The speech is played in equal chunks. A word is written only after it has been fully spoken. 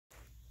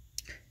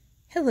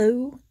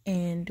Hello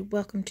and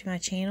welcome to my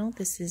channel.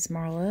 This is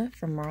Marla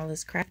from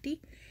Marla's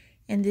Crafty,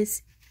 and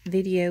this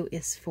video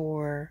is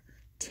for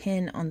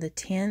 10 on the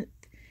 10th.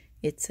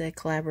 It's a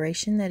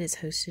collaboration that is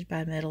hosted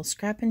by Metal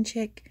Scrap and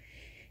Chick,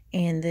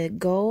 and the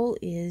goal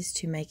is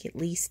to make at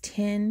least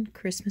 10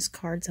 Christmas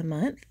cards a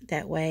month.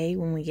 That way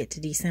when we get to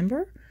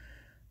December,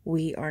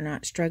 we are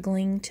not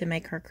struggling to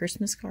make our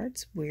Christmas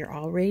cards. We're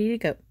all ready to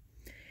go.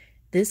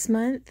 This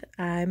month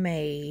I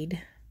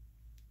made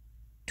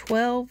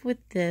 12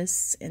 with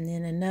this, and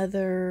then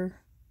another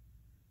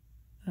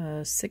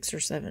 6 or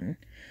 7.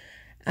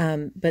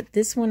 But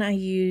this one I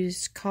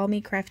used Call Me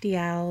Crafty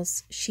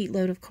Owl's sheet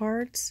load of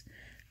cards.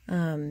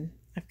 I've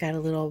got a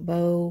little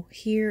bow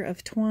here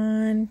of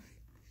twine,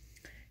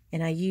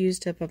 and I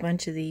used up a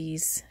bunch of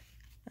these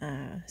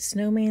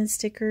snowman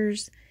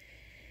stickers,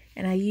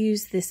 and I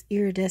used this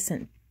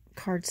iridescent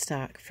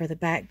cardstock for the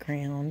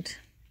background.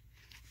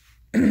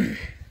 And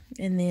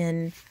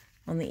then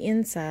on the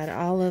inside,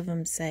 all of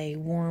them say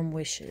warm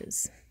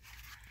wishes.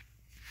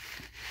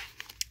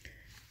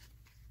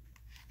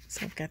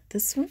 So I've got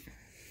this one.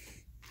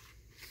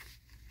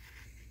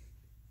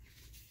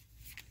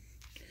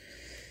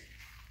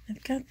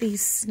 I've got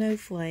these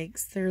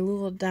snowflakes. They're a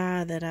little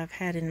die that I've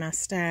had in my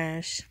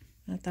stash.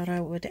 I thought I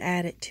would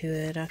add it to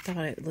it. I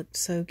thought it looked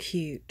so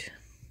cute.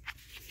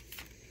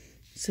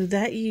 So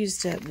that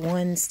used up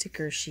one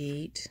sticker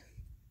sheet.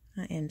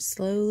 I am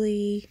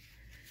slowly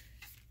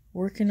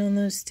working on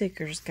those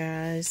stickers,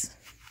 guys.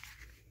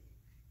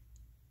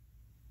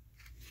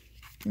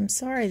 I'm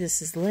sorry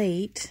this is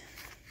late.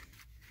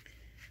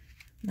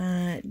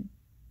 My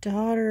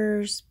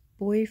daughter's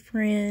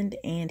boyfriend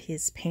and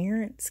his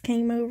parents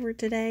came over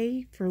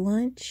today for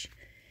lunch,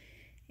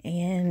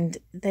 and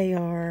they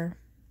are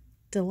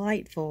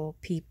delightful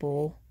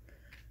people,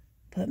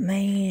 but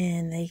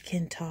man, they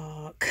can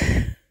talk.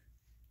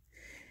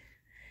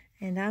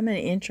 And I'm an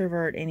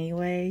introvert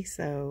anyway,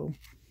 so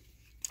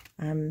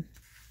I'm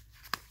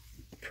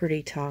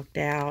pretty talked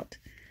out.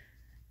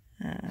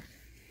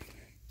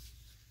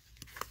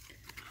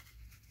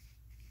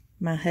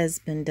 My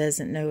husband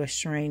doesn't know a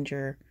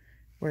stranger,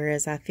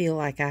 whereas I feel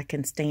like I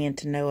can stand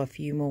to know a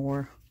few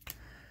more.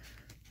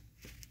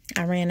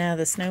 I ran out of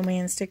the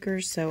snowman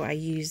stickers, so I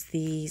used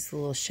these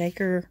little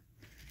shaker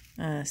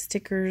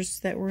stickers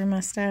that were in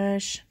my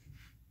stash.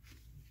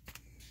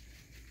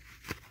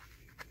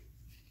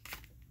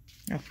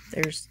 Oh,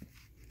 there's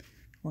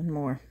one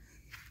more.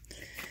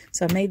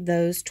 So I made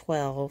those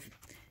 12.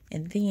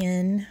 And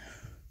then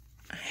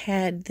I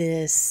had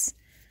this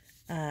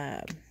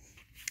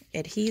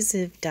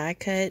adhesive die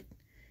cut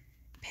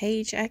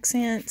page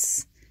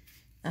accents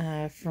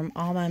from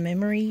All My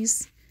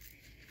Memories.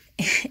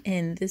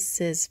 And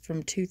this is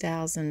from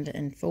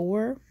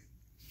 2004.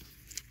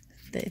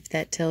 If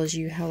that tells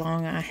you how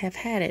long I have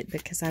had it,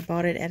 because I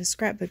bought it at a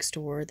scrapbook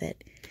store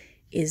that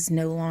is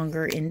no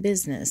longer in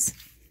business.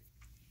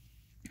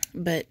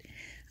 But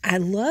I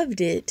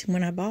loved it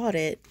when I bought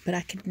it, but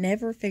I could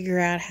never figure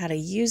out how to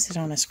use it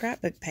on a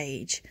scrapbook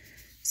page.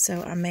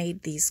 So I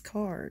made these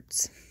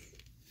cards.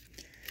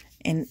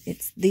 And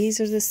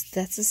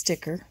that's a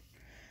sticker.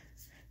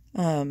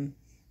 I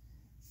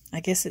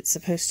guess it's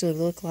supposed to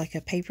look like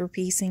a paper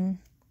piecing.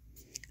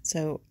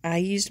 So I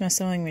used my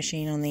sewing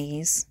machine on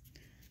these.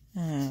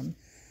 And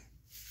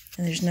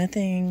there's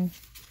nothing,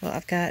 well,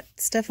 I've got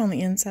stuff on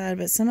the inside,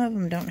 but some of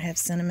them don't have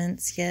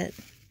sentiments yet.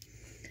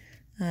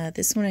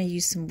 This one I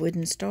used some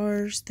wooden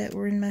stars that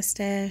were in my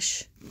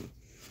stash.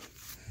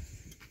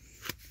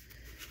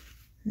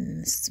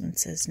 And this one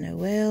says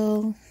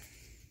Noel.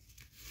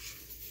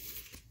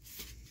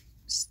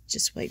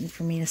 Just waiting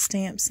for me to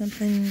stamp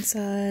something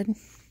inside.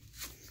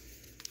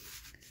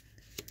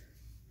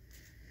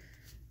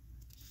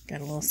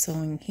 Got a little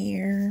sewing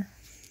here.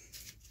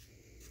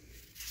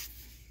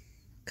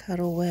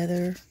 Cuddle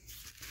weather.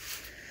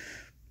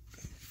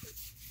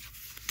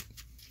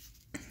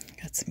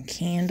 Got some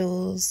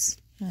candles.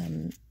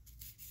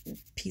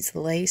 Piece of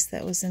lace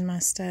that was in my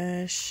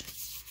stash.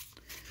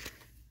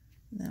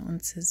 That one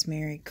says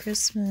Merry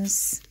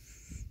Christmas.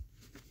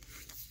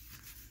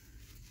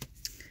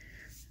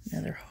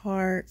 Another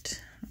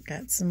heart. I've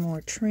got some more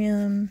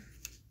trim.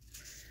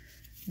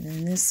 And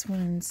then this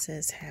one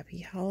says Happy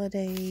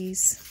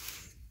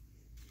Holidays.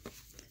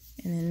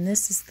 And then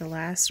this is the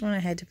last one. I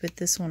had to put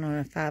this one on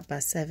a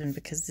 5x7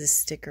 because this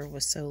sticker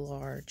was so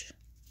large.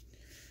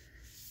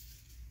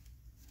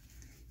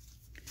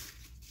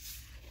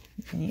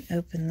 And you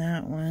open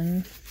that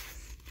one,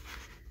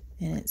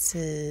 and it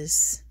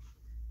says,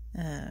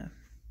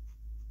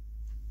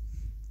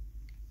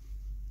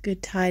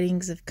 Good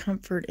tidings of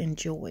comfort and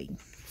joy.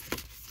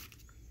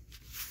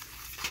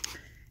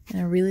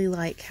 And I really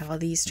like how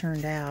these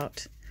turned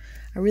out.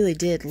 I really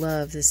did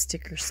love this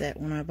sticker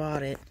set when I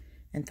bought it,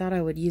 and thought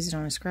I would use it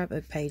on a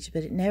scrapbook page,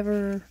 but it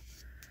never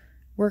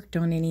worked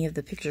on any of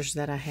the pictures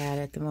that I had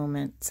at the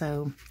moment.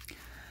 So,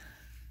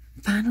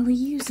 finally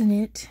using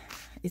it.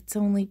 It's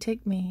only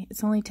taken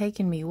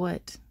me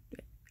what,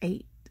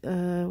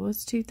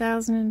 what's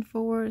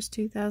 2004? It's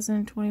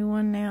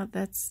 2021 now.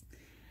 That's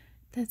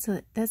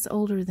That's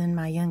older than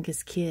my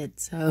youngest kid,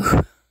 so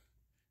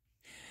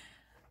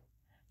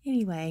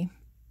anyway,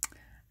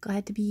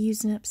 glad to be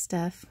using up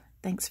stuff.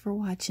 Thanks for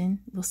watching.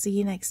 We'll see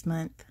you next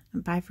month.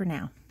 Bye for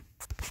now.